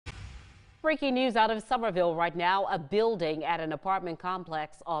Breaking news out of Summerville right now. A building at an apartment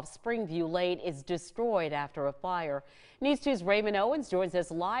complex off Springview Lane is destroyed after a fire. News 2's Raymond Owens joins us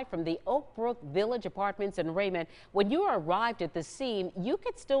live from the Oak Brook Village Apartments in Raymond. When you arrived at the scene, you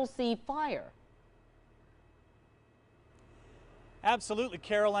could still see fire. Absolutely,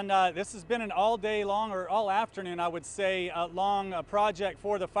 Carolyn. This has been an all day long, or all afternoon, I would say, long project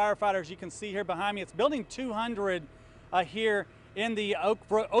for the firefighters. You can see here behind me, it's building 200 here in the Oak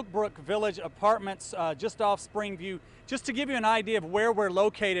Brook Village Apartments just off Springview. Just to give you an idea of where we're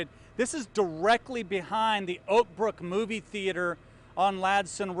located, this is directly behind the Oak Brook Movie Theater on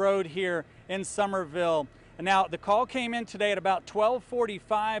Ladson Road here in Summerville. And now, the call came in today at about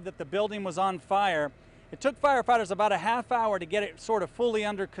 12:45 that the building was on fire. It took firefighters about a half hour to get it sort of fully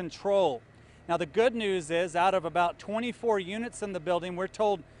under control. Now, the good news is, out of about 24 units in the building, we're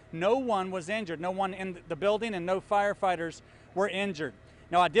told no one was injured. No one in the building and no firefighters were injured.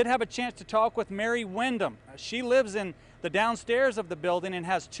 Now, I did have a chance to talk with Mary Wyndham. She lives in the downstairs of the building and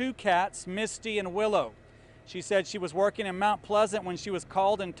has two cats, Misty and Willow. She said she was working in Mount Pleasant when she was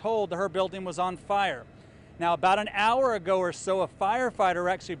called and told her building was on fire. Now, about an hour ago or so, a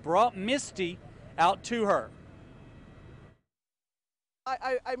firefighter actually brought Misty out to her.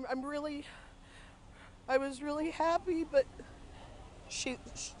 I was really happy, but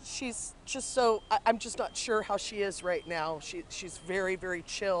she's just so, I'm just not sure how she is right now. She's very, very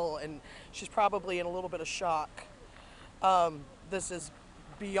chill, and she's probably in a little bit of shock. This is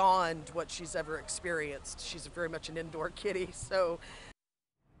beyond what she's ever experienced. She's very much an indoor kitty, so.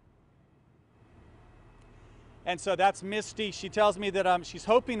 And so that's Misty. She tells me that she's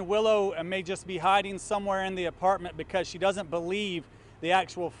hoping Willow may just be hiding somewhere in the apartment because she doesn't believe the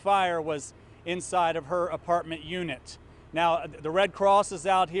actual fire was inside of her apartment unit. Now, the Red Cross is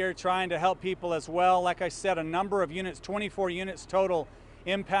out here trying to help people as well. Like I said, a number of units, 24 units total,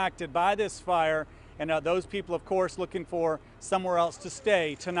 impacted by this fire. And those people, of course, looking for somewhere else to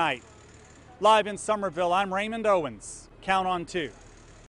stay tonight. Live in Summerville, I'm Raymond Owens. Count on 2.